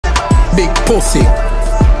big pussy.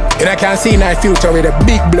 And I can see in my future with a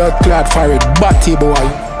big blood clot for it, batty boy.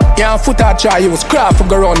 Yeah, Foota try use craft to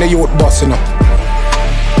go around the youth bus, you know.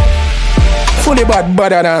 Fully bad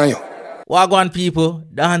better than you. Wagwan people,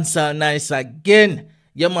 Dancehall nice again.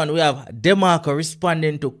 Yeah man, we have Demarco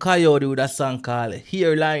responding to Kyodi with a song called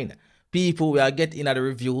Hairline. People, we are getting at the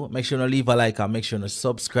review. Make sure to leave a like and make sure to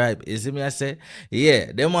subscribe. You see me I say?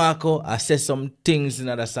 Yeah, Demarco, I said some things in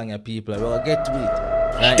that song, people. We'll get to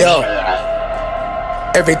it. Right? Yo,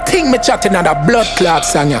 everything me chatting on the blood clot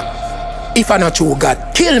song, yeah. If I not you,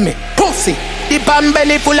 God, kill me, pussy. The pan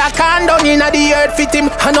belly full of corn down in the earth fit him.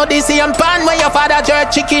 I know the same pan where your father jerk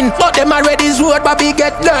chicken. But them already road, Bobby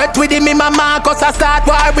get dirt with him. In my Marcus, I start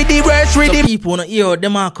war with the worst rhythm. So people wanna hear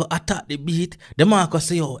Demarco attack the beat. Demarco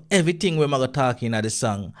say, yo, everything we maga talking at the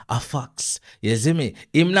song are facts. You see me?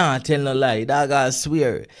 Him not tell no lie, dog I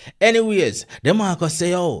swear. Anyways, Demarco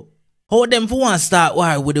say, yo, how them for one start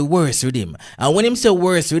war with the worst rhythm. And when him say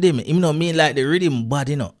worst rhythm, him no mean like the rhythm bad,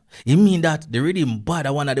 you know. He mean that the rhythm bad,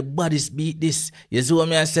 one of the baddest beat this. You see what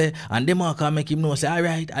me I say? And Demarco make him know, say,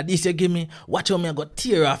 alright, at this you give me, watch how me I got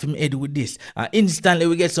tear off him head with this. And instantly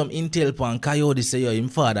we get some intel upon Kyodi say, yo, him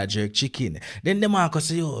father jerk chicken. Then Demarco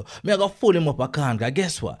say, yo, me I got fool him up a can, cause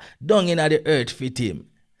guess what? Down in the earth fit him.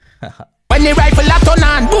 When the rifle a turn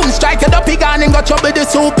on, boom, strike the dopey gun and got trouble the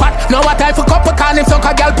soup pot. Now what time for couple can him suck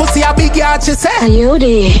a girl pussy a big yard, she say.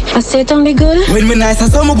 Kyodi, I say don't be good. When me nice and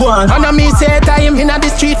some go on. And me say time in the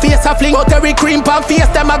street face a fling. But every cream pan face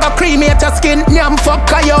them a go cremate your skin. Nyam fuck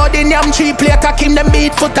Kyodi, nyam 3 plate a him them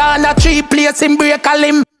beat Foota on a 3 place him break a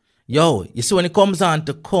limb. Yo, you see when it comes on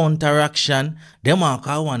to counteraction, Demarco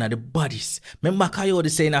are one of the bodies. Remember Kyodi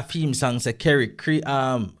saying a theme song say carry cream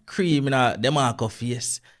in a Demarco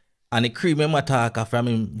face. And the cream him attack from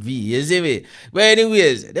him V, you see me? But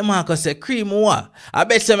anyways, Demarco say cream what? I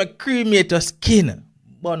bet some cremate your skin.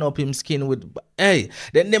 Burn up him skin with, hey.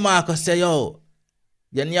 Then Demarco say, yo,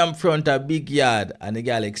 you're in front of big yard and the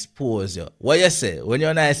girl expose you. What you say? When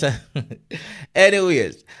you're nice.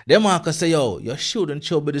 Anyways, Demarco say, yo, you shouldn't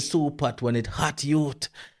trouble the soup pot when it hot, youth.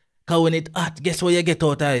 Cause when it hot, guess what you get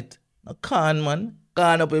out of it? No can, man.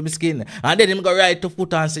 Gone up him skin. And then him go right to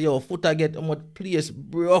Foota and say, yo, Foota get him out place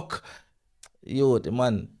broke. Yo, the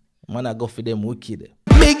man I go for them wicked.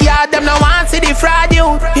 Big yard, them no want see the fraud you.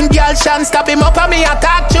 In girl shan't stop him up and me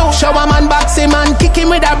attack you. Show a man box him and kick him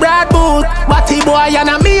with a broad boot. Batty boy and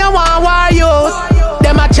a me a want war you.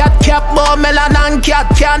 Them a chat cap, boy, melon and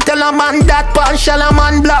cat. Can't tell a man that pan shall a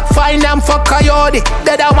man black. Find them for Kyodi.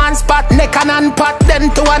 Dead a one spot, neck and pot.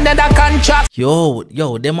 Then to another contract. Yo,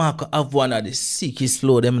 Demarco have one of the sickest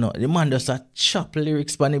flow them, you know. The man does a chop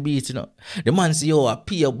lyrics on the beat, you know. The man say, yo, a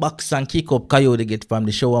pay a box and kick up Kyodi get from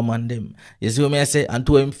the shower man them. You see what me I say? And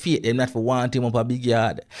to him feet, them not for want him up a big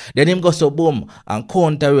yard. Then him go so boom and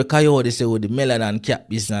counter with Kyodi say with the melon and cat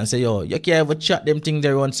business and say, yo, you can't ever chat them things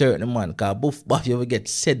around certain man, cause buff you will get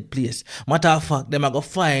said place. Matter of fact, them a go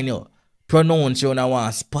find you, pronounce you in a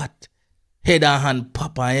one spot, head and hand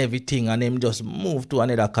pop and everything, and them just move to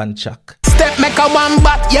another contract. Step make a one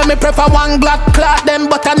back, yeah me prefer one black cloth them,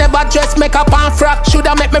 but I never dress make up and frack.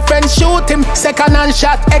 Shoulda make my friend shoot him, second hand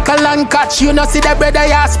shot, echo and catch. You know see the brother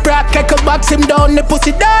ya sprat, keckle box him down, the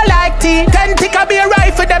pussy down like tea. 10 tick a be a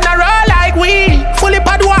rifle, them a roll like we. Fully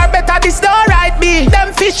pad war, better this don't right be.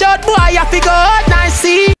 Them fish out boy, ya figure out nice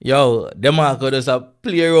see. Yo, Demarco does a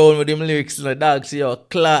play around with them lyrics in the dog, see yo,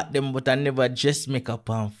 cloth them, but I never just make up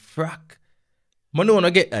and frack. I don't want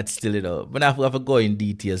to get that still, you know. But I have to go in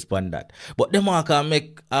details on that. But Demarco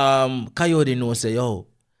make Kyodi know say, yo,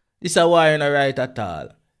 this a war not right at all.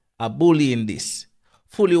 A bullying this.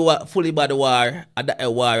 Fully bad war, and that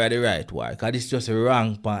a war at the right war. Cause this just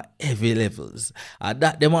wrong on every levels. And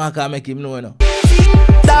that Demarco make him know, you know.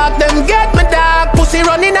 Dog them get me dog, pussy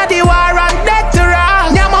running at the war and dead to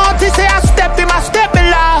rock. Nyamouti say I step in my step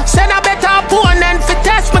below. Send a better opponent for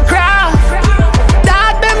test my craft.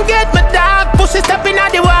 Dog them get me dog, pussy stepping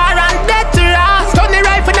at the war and dead to rock. Turn the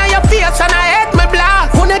rifle on your face and I hate me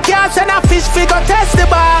black. Who can't send a fish figure test the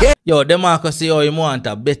bar. Yo, Demarco say, oh, you want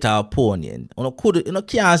a better opponent. You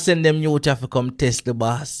can't send them youth to come test the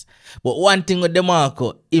boss. But one thing with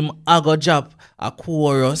Demarco, him a go drop a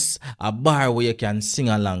chorus, a bar where you can sing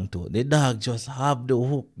along to. The dog just have to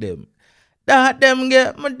hook them. That them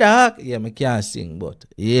get my dog. Yeah, me can't sing, but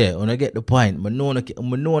yeah, when I get the point, I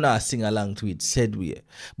know I sing along to it said way.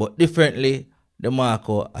 But differently,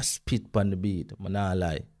 Demarco a spit on the beat. I not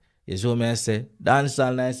lie. You see what I say?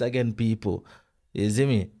 Dancehall nice again, people. You see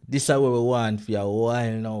me? This is what we want for a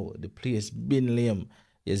while now. The place been lame.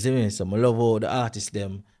 You see me? So I love all the artists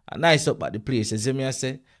them. And nice up at the place. You see me? I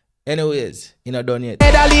say, Anyways, you not done yet.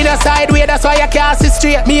 The leader sideway, that's why I can't see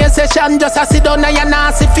straight. Me and session just a sit down and your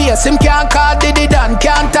nasty face. Him can't call Diddy Dan,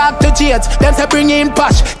 can't talk to Jades. Them say bring in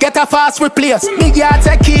Pash, get a fast replace. Big yard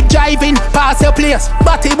say keep driving, pass your place.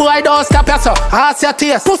 Batty boy don't stop your so, ask your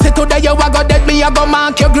taste. Pussy today you a go dead, me a go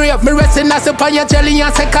mark your grave. Me resting as upon your jelly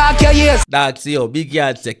and say cock your ears. That's yo, big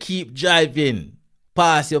yard say keep driving,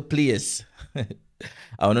 pass your place.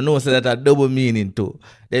 I wanna know so that a double meaning too.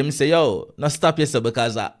 Them say, yo, not stop yourself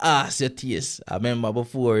because I ask your taste. I remember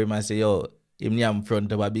before him I say, yo, him in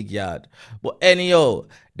front of a big yard. But anyhow,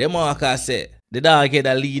 Demarco say, the dog get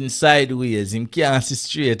a lean sideways, him can't see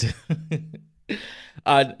straight.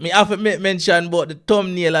 And me have to mention about the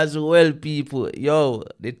thumbnail as well, people. Yo,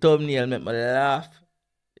 the thumbnail make me laugh.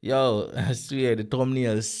 Yo, I swear the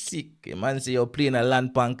thumbnail sick. Man say, yo, playing a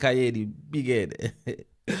land pan Kyodi, big head.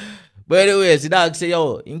 But anyways, the dog say,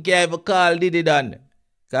 yo, you can't even call Diddy Dan.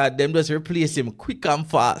 Because them just replace him quick and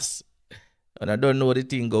fast. And I don't know the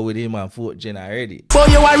thing go with him and Foota Gen already. Boy,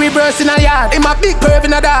 you are reversing a yard. Him a big perv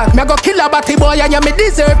in a dog. Me go kill a batty boy and you me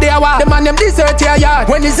deserve the award. The man them desert your yard.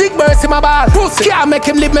 When the zig burst in my ball. Pussy can't make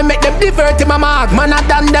him live, me make them divert in my mag. Man a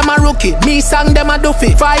done them a rookie. Me sang them a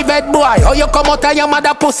doofy. 5-head boy. How you come out and your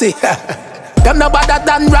mother pussy? Them no better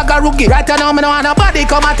than ragga rookie. Right now me no want nobody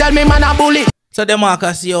come and tell me man a bully. So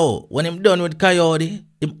Demarco say, yo, when him done with Kyodi,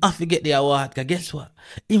 him have to get the award. Cause guess what?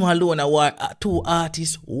 Him alone award 2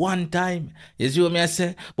 artists one time. You see what me I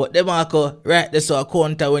say? But Demarco right there saw a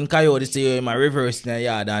counter when Kyodi say, yo, him a reverse in the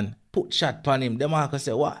yard and put shot pan him. Demarco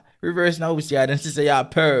say, what? Reverse now with yard and she say, yeah,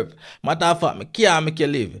 perv. Matter of fact, me can't make you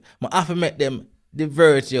live. I have to make them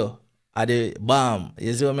divert you at the bomb.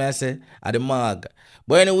 You see what me I say? At the mag.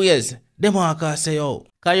 But anyways, Demarco say, yo,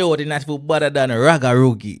 Kyodi not for better than Ragga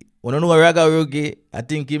Rookie. When you know Ragga Rookie, I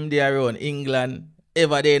think him there around England.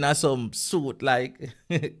 Ever there in some suit like.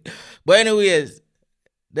 But anyways,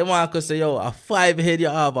 Demarco say, yo, a 5-head you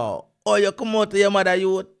have. Oh, you come out to your mother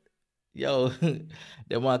youth. Yo,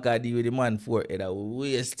 Demarco deal with the man 4-head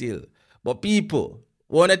way still. But people,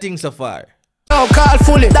 one of the things so far. Now call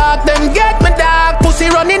fully. Dog them get me dog. Pussy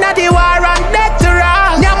running at the war and dead to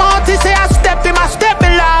wrong. Nyamouti say I step in my step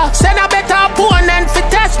in law. Send a better opponent fi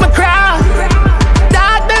test my crown.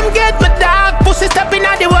 Dog them get me dog. Pussy stepping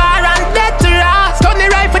at the war and dead to wrong. Turn the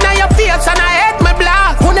rifle in your face and I hate me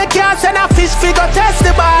black. When they can't send a fish figure test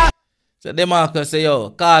the bar. So Demarco say,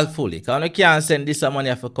 yo, call fully. Cause you can't send this man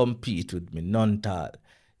here for compete with me. None tall.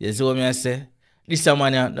 You see what me I say? This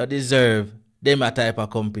man here not deserve them a type of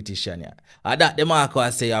competition, yeah. And that Demarco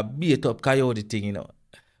I say I beat up Kyodi thing, you know.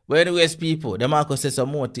 But anyways, people, Demarco say some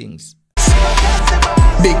more things.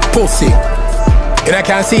 Big pussy. And I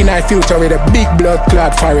can see in my future with a big blood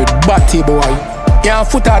clot for it, batty boy. Yeah,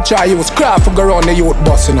 Foota try use craft to go around the youth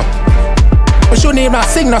bus, you know. We shouldn't even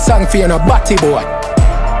sing no song for you, no batty boy.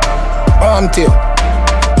 Until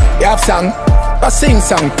you have song, I sing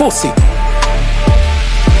song, pussy.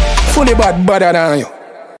 Fully bad better than you.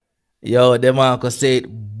 Yo, Demarco said,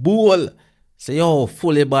 bull. Say, yo,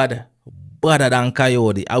 fully bad, better than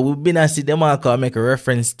Kyodi. I will be see Demarco make a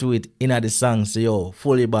reference to it in the song. Say, yo,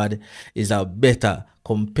 fully bad is a better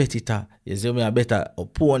competitor. You see me, a better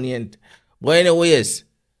opponent. But anyways,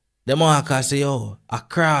 Demarco say, yo, a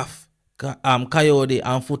craft, Kyodi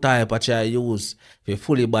and Foota hype try use for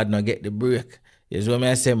fully bad not get the break. You see what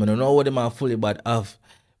I say? I don't know what them are fully bad have.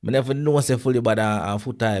 I never know say fully bad and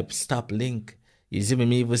Foota hype stop link. You see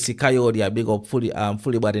me even see Kyodi a big up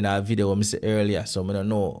fully bad in our video I said earlier. So I don't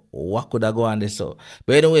know what could I go on this. So.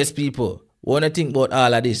 But anyways, people, what do you think about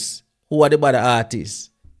all of this? Who are the bad artists?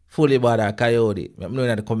 Fully bad or Kyodi? Let me know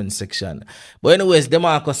in the comment section. But anyways,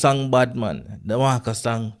 Demarco sang bad man. Demarco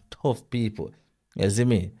sang tough people. You see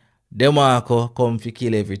me? Demarco come fi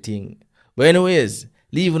kill everything. But anyways,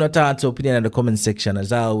 leave your thoughts opinion in the comment section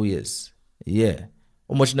as always. Yeah.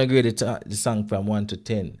 How much you grade the song from 1 to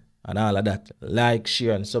 10? And all of that. Like,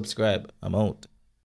 share, and subscribe. I'm out.